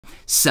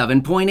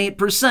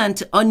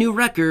7.8%, a new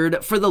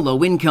record for the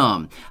low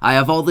income. I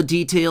have all the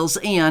details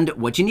and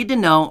what you need to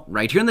know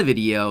right here in the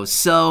video,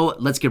 so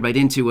let's get right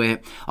into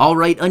it.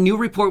 Alright, a new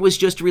report was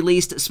just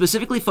released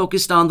specifically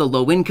focused on the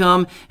low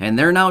income, and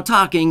they're now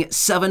talking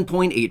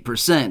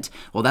 7.8%.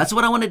 Well, that's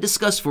what I want to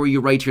discuss for you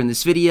right here in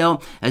this video,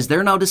 as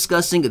they're now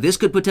discussing this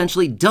could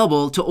potentially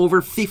double to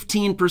over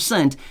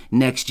 15%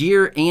 next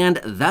year,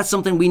 and that's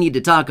something we need to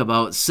talk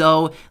about,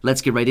 so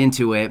let's get right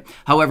into it.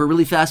 However,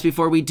 really fast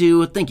before we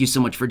do, thank you so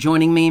much for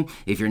joining me.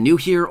 If you're new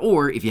here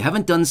or if you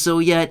haven't done so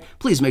yet,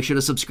 please make sure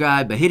to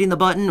subscribe by hitting the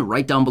button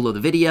right down below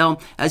the video,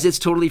 as it's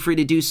totally free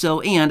to do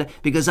so, and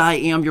because I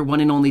am your one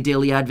and only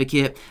daily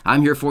advocate,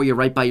 I'm here for you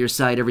right by your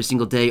side every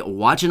single day,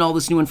 watching all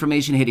this new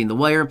information hitting the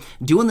wire,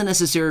 doing the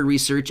necessary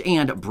research,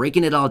 and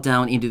breaking it all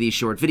down into these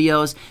short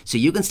videos so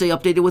you can stay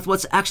updated with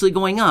what's actually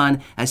going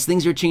on, as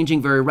things are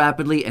changing very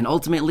rapidly. And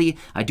ultimately,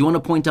 I do want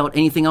to point out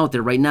anything out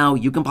there right now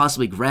you can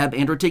possibly grab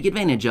and or take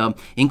advantage of,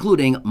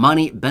 including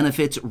money,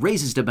 benefits,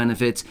 raises to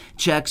benefits,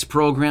 checks,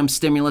 programs,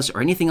 stimulus,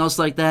 or anything else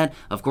like that.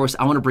 Of course,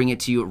 I want to bring it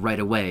to you right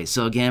away.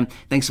 So again,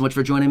 thanks so much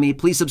for joining me.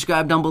 Please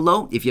subscribe down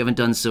below if you haven't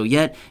done so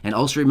yet. And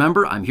also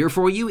remember, I'm here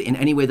for you in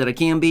any way that I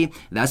can be.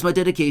 That's my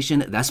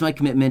dedication, that's my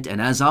commitment,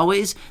 and as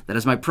always, that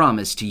is my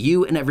promise to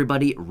you and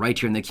everybody right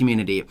here in the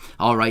community.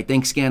 All right,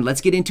 thanks again.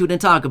 Let's get into it and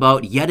talk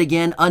about yet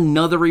again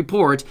another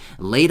report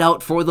laid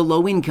out for the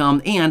low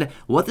income and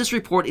what this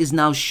report is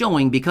now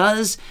showing,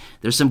 because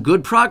there's some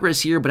good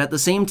progress here, but at the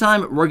same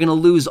time, we're going to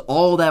lose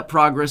all that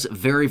progress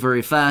very,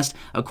 very fast.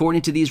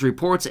 According to these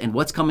reports and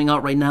what's coming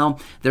out right now,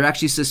 they're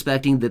actually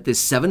suspecting that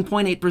this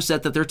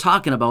 7.8% that they're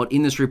talking about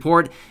in this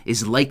report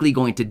is likely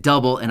going to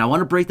double, and I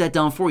want to break that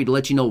down for you to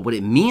let you know what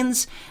it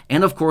means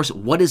and, of course,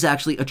 what is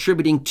actually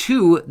attributing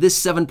to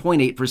this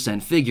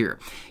 7.8% figure.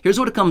 Here's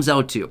what it comes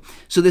out to.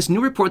 So this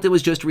new report that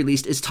was just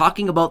released is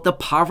talking about the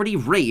poverty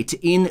rate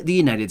in the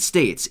United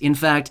States. In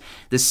fact,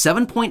 the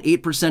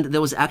 7.8%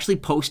 that was actually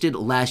posted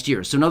last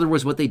year. So in other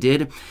words, what they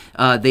did,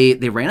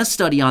 they ran a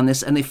study on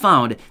this, and they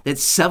found that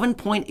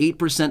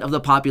 7.8% of the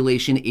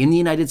population in the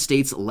United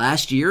States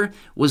last year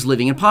was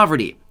living in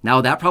poverty. Now,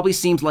 that probably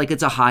seems like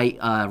it's a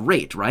high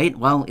rate, right?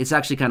 Well, it's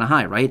actually kind of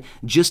high, right?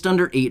 Just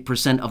under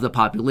 8% of the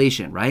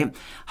population, right?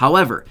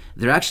 However,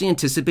 they're actually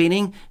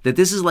anticipating that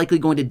this is likely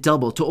going to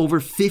double to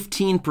over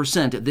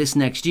 15% this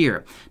next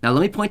year. Now,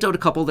 let me point out a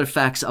couple other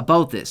facts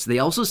about this. They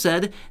also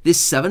said this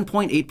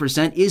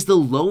 7.8% is the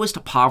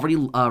lowest poverty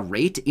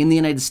rate in the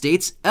United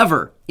States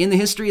ever in the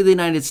history of the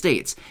United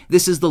States.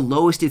 This is the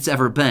lowest it's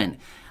ever been.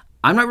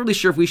 I'm not really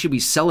sure if we should be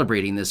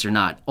celebrating this or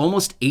not.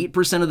 Almost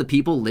 8% of the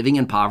people living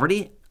in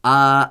poverty?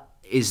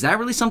 Is that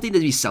really something to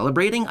be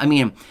celebrating? I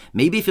mean,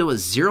 maybe if it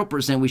was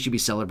 0%, we should be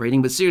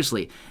celebrating, but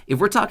seriously, if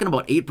we're talking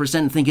about 8%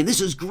 and thinking this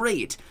is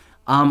great,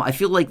 I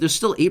feel like there's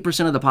still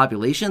 8% of the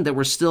population that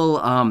we're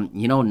still,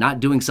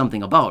 not doing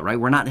something about, right?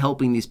 We're not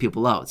helping these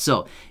people out.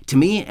 So to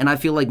me, and I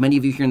feel like many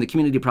of you here in the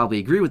community probably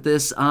agree with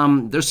this,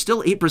 there's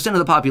still 8% of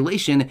the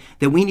population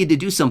that we need to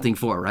do something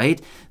for, right?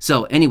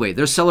 So anyway,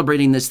 they're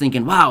celebrating this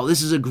thinking, wow,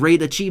 this is a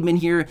great achievement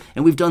here,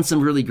 and we've done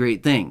some really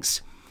great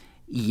things.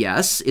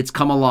 Yes, it's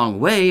come a long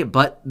way,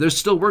 but there's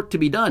still work to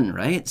be done,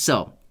 right?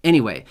 So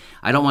anyway,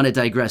 I don't want to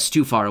digress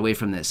too far away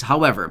from this.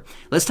 However,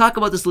 let's talk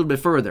about this a little bit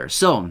further.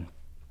 So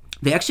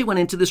they actually went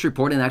into this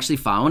report and actually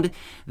found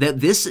that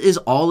this is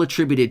all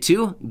attributed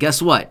to,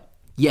 guess what?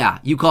 Yeah,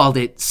 you called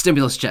it,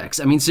 stimulus checks.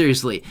 I mean,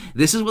 seriously,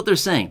 this is what they're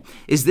saying.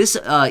 Is this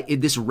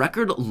this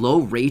record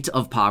low rate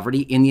of poverty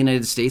in the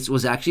United States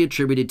was actually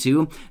attributed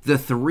to the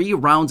 3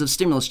 rounds of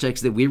stimulus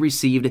checks that we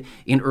received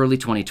in early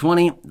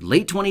 2020,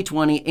 late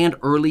 2020, and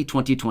early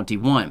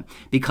 2021.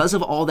 Because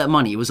of all that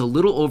money, it was a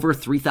little over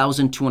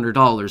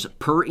 $3,200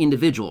 per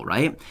individual,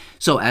 right?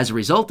 So as a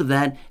result of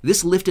that,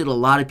 this lifted a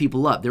lot of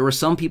people up. There were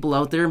some people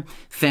out there,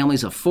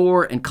 families of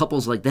 4 and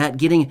couples like that,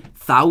 getting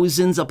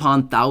thousands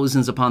upon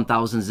thousands upon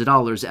thousands of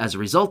dollars as a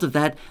result of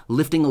that,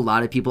 lifting a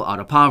lot of people out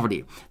of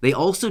poverty. They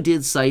also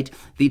did cite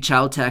the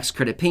child tax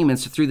credit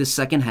payments through the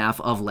second half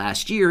of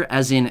last year,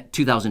 as in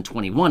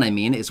 2021, I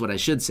mean, is what I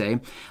should say.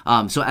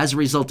 So as a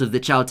result of the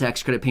child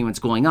tax credit payments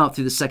going out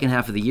through the second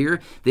half of the year,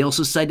 they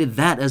also cited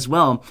that as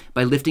well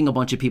by lifting a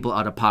bunch of people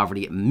out of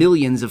poverty,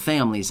 millions of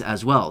families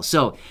as well.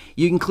 So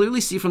you can clearly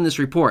see from this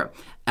report,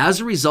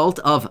 as a result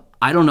of,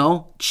 I don't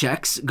know,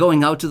 checks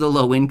going out to the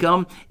low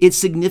income, it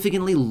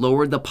significantly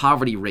lowered the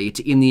poverty rate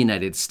in the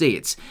United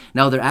States.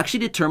 Now, they're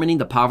actually determining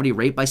the poverty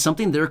rate by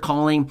something they're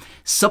calling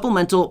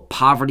supplemental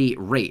poverty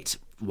rate.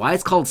 Why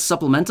it's called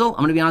supplemental,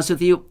 I'm going to be honest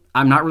with you,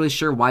 I'm not really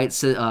sure why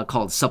it's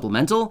called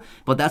supplemental,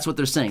 but that's what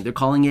they're saying. They're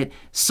calling it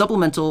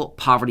supplemental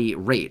poverty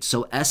rate.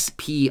 So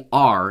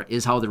SPR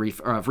is how they're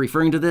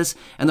referring to this,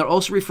 and they're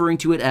also referring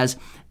to it as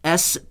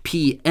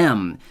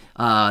SPM,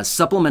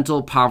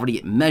 supplemental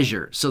poverty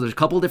measure. So there's a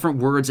couple different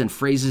words and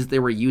phrases they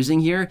were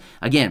using here.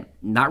 Again,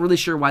 not really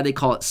sure why they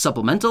call it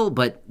supplemental,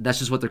 but that's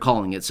just what they're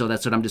calling it. So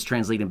that's what I'm just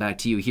translating back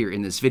to you here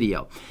in this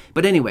video.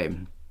 But anyway,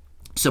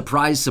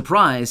 surprise,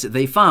 surprise,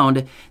 they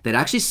found that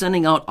actually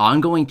sending out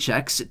ongoing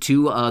checks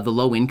to the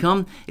low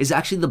income is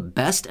actually the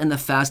best and the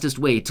fastest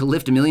way to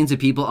lift millions of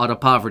people out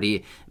of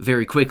poverty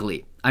very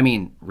quickly. I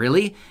mean,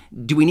 really?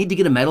 Do we need to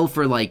get a medal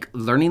for like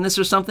learning this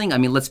or something? I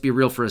mean, let's be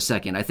real for a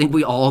second. I think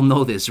we all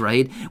know this,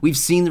 right? We've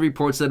seen the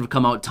reports that have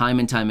come out time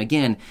and time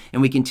again,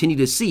 and we continue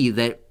to see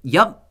that,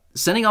 yep,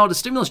 sending out a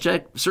stimulus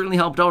check certainly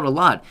helped out a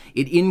lot.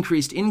 It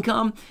increased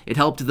income. It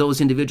helped those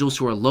individuals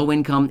who are low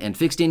income and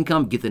fixed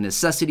income get the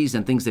necessities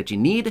and things that you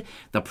need.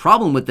 The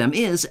problem with them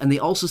is, and they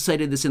also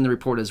cited this in the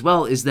report as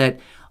well, is that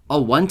a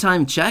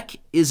one-time check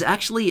is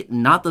actually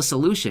not the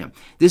solution.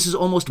 This is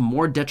almost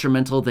more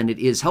detrimental than it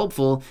is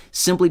helpful,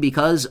 simply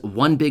because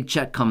one big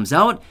check comes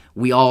out,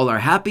 we all are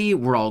happy,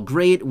 we're all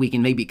great, we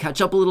can maybe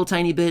catch up a little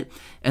tiny bit,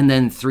 and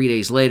then 3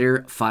 days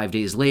later, 5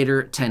 days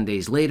later, 10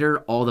 days later,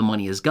 all the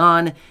money is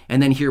gone,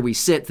 and then here we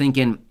sit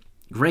thinking,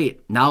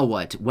 great, now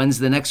what? When's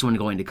the next one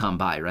going to come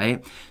by,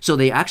 right? So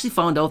they actually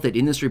found out that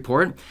in this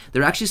report,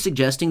 they're actually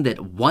suggesting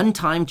that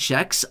one-time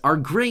checks are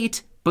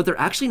great, but they're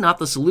actually not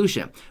the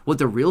solution. What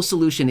the real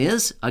solution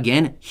is,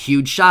 again,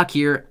 huge shock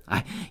here.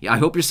 I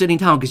hope you're sitting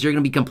down because you're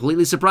going to be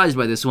completely surprised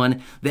by this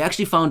one. They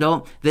actually found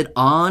out that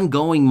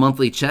ongoing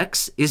monthly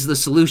checks is the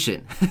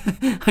solution.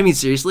 I mean,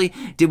 seriously,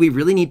 did we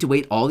really need to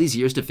wait all these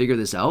years to figure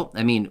this out?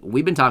 I mean,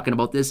 we've been talking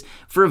about this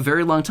for a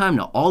very long time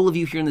now. All of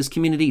you here in this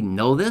community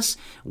know this.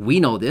 We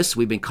know this.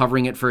 We've been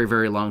covering it for a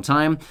very long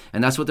time,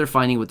 and that's what they're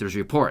finding with this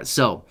report.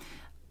 So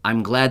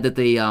I'm glad that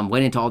they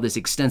went into all this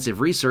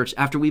extensive research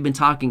after we've been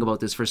talking about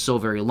this for so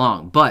very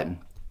long. But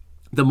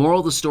the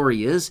moral of the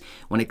story is,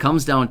 when it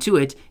comes down to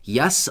it,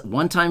 yes,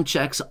 one-time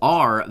checks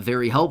are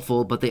very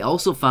helpful, but they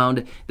also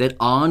found that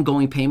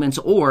ongoing payments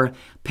or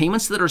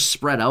payments that are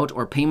spread out,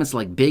 or payments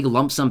like big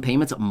lump sum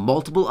payments,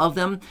 multiple of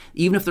them,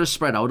 even if they're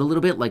spread out a little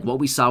bit, like what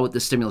we saw with the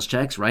stimulus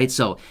checks, right?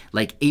 So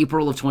like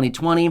April of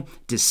 2020,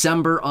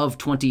 December of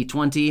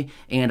 2020,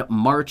 and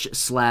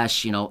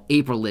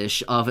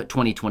March/April-ish of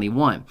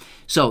 2021.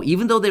 So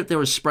even though they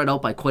were spread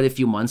out by quite a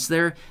few months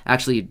there,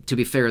 actually, to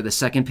be fair, the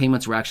second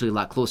payments were actually a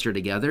lot closer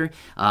together.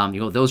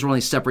 Those were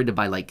only separated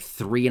by like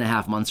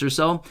 3.5 months or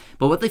so.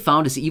 But what they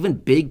found is even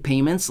big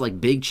payments,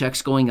 like big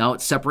checks going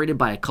out, separated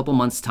by a couple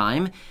months'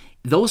 time,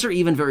 those are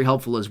even very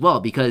helpful as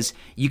well, because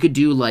you could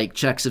do like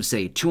checks of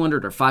say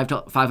 $200 or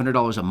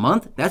 $500 a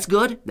month. That's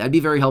good. That'd be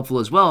very helpful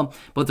as well.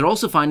 But they're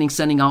also finding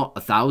sending out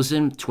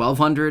 $1,000,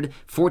 $1,200,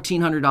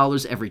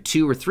 $1,400 every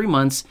 2 or 3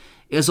 months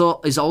is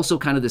also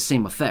kind of the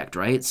same effect,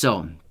 right?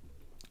 So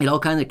it all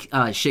kind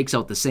of shakes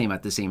out the same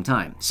at the same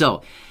time.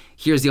 So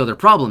here's the other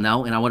problem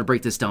now, and I want to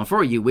break this down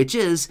for you, which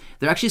is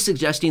they're actually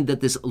suggesting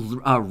that this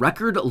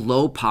record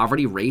low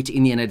poverty rate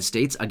in the United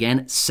States,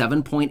 again,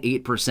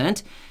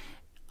 7.8%.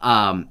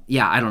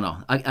 Yeah, I don't know.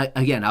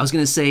 Again, I was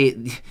going to say,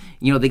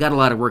 they got a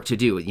lot of work to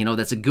do.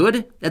 That's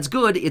good.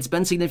 It's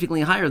been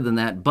significantly higher than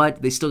that,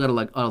 but they still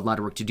got a lot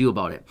of work to do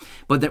about it.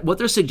 But what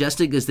they're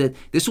suggesting is that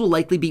this will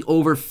likely be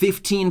over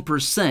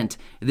 15%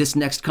 this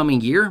next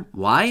coming year.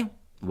 Why?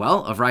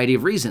 Well, a variety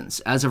of reasons.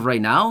 As of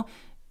right now,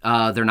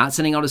 they're not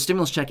sending out a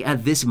stimulus check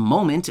at this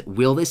moment.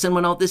 Will they send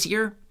one out this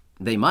year?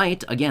 They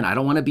might. Again, I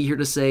don't want to be here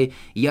to say,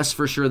 yes,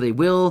 for sure they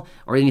will,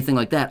 or anything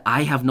like that.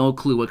 I have no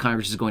clue what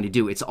Congress is going to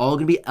do. It's all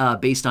going to be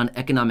based on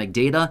economic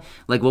data,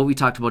 like what we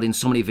talked about in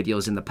so many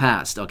videos in the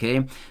past,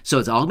 okay? So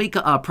it's all going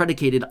to be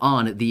predicated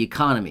on the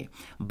economy.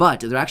 But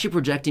they're actually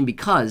projecting,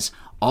 because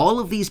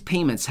all of these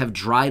payments have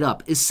dried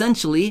up.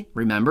 Essentially,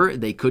 remember,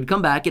 they could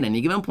come back at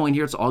any given point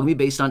here. It's all going to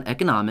be based on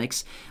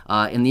economics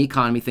and the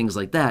economy, things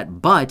like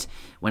that. But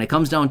when it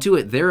comes down to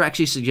it, they're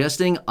actually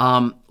suggesting,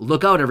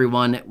 look out,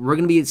 everyone. We're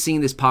going to be seeing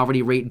this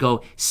poverty rate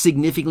go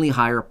significantly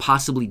higher,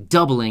 possibly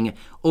doubling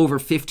over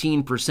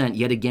 15%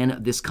 yet again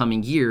this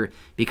coming year,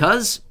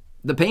 because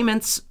the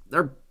payments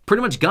are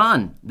pretty much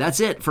gone.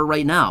 That's it for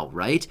right now,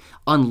 right?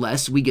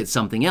 Unless we get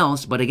something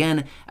else. But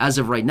again, as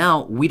of right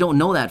now, we don't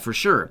know that for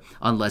sure.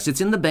 Unless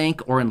it's in the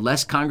bank, or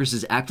unless Congress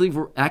is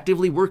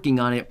actively working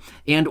on it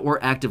and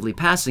or actively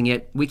passing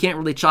it, we can't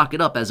really chalk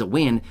it up as a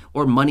win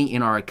or money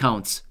in our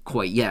accounts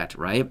quite yet,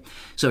 right?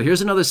 So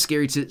here's another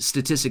scary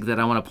statistic that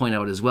I want to point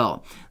out as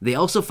well. They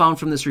also found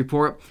from this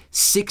report,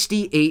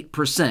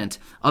 68%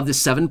 of the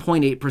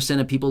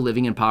 7.8% of people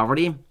living in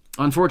poverty,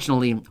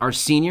 unfortunately, are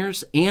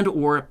seniors and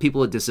or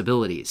people with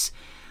disabilities.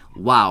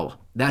 Wow,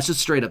 that's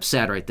just straight up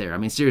sad right there. I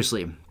mean,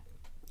 seriously,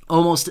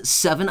 almost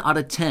 7 out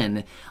of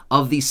 10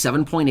 of the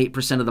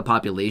 7.8% of the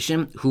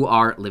population who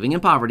are living in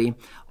poverty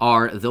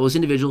are those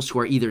individuals who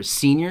are either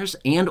seniors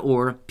and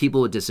or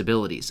people with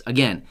disabilities.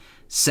 Again,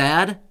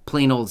 sad,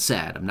 plain old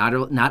sad. I'm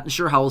not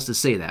sure how else to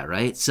say that,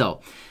 right? So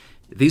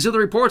these are the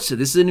reports. So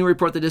this is a new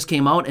report that just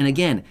came out. And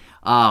again,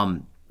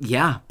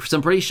 yeah,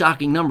 some pretty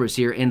shocking numbers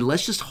here, and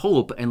let's just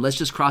hope and let's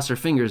just cross our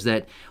fingers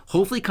that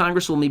hopefully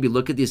Congress will maybe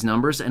look at these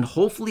numbers, and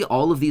hopefully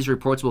all of these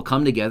reports will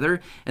come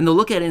together and they'll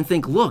look at it and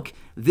think, look,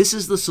 this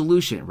is the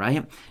solution,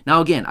 right? Now,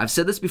 again, I've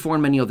said this before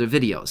in many other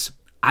videos.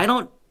 I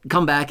don't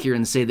come back here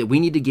and say that we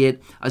need to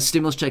get a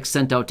stimulus check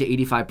sent out to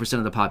 85%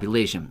 of the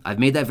population. I've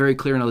made that very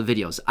clear in other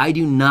videos. I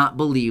do not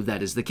believe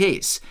that is the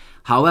case.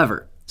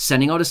 However,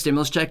 sending out a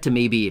stimulus check to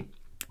maybe,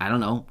 I don't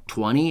know,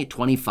 20,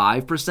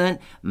 25%,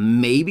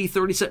 maybe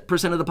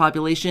 30% of the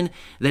population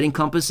that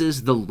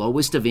encompasses the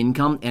lowest of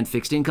income and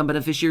fixed income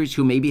beneficiaries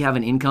who maybe have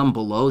an income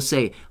below,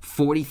 say,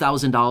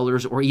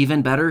 $40,000 or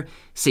even better,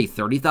 say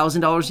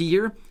 $30,000 a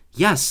year.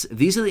 Yes,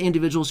 these are the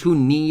individuals who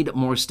need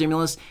more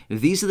stimulus.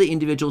 These are the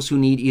individuals who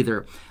need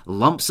either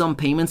lump sum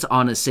payments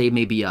on a, say,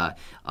 maybe a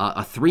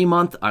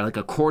 3-month or like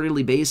a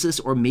quarterly basis,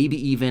 or maybe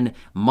even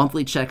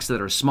monthly checks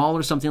that are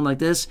smaller, something like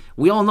this.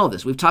 We all know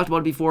this. We've talked about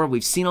it before.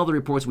 We've seen all the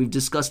reports. We've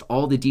discussed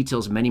all the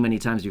details many, many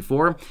times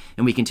before,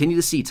 and we continue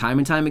to see time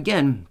and time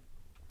again.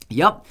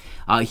 Yep,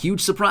 a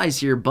huge surprise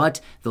here, but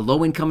the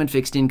low income and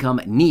fixed income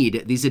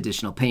need these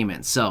additional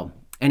payments. So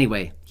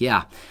anyway,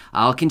 yeah,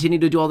 I'll continue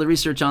to do all the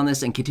research on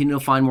this and continue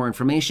to find more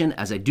information.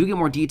 As I do get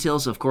more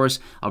details, of course,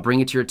 I'll bring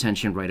it to your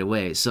attention right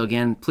away. So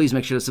again, please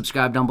make sure to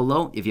subscribe down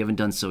below if you haven't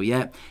done so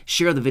yet.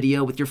 Share the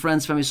video with your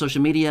friends, family,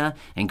 social media,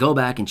 and go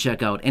back and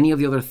check out any of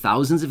the other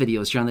thousands of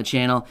videos here on the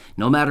channel.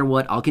 No matter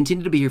what, I'll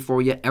continue to be here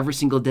for you every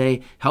single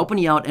day, helping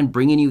you out and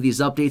bringing you these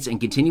updates and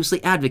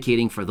continuously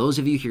advocating for those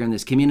of you here in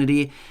this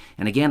community.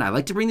 And again, I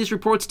like to bring these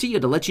reports to you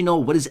to let you know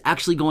what is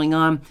actually going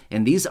on.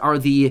 And these are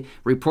the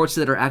reports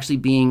that are actually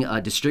being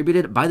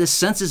distributed by the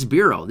Census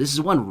Bureau. This is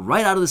one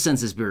right out of the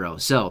Census Bureau.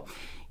 So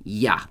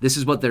yeah, this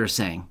is what they're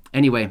saying.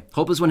 Anyway,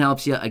 hope this one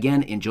helps you.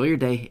 Again, enjoy your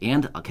day,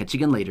 and I'll catch you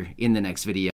again later in the next video.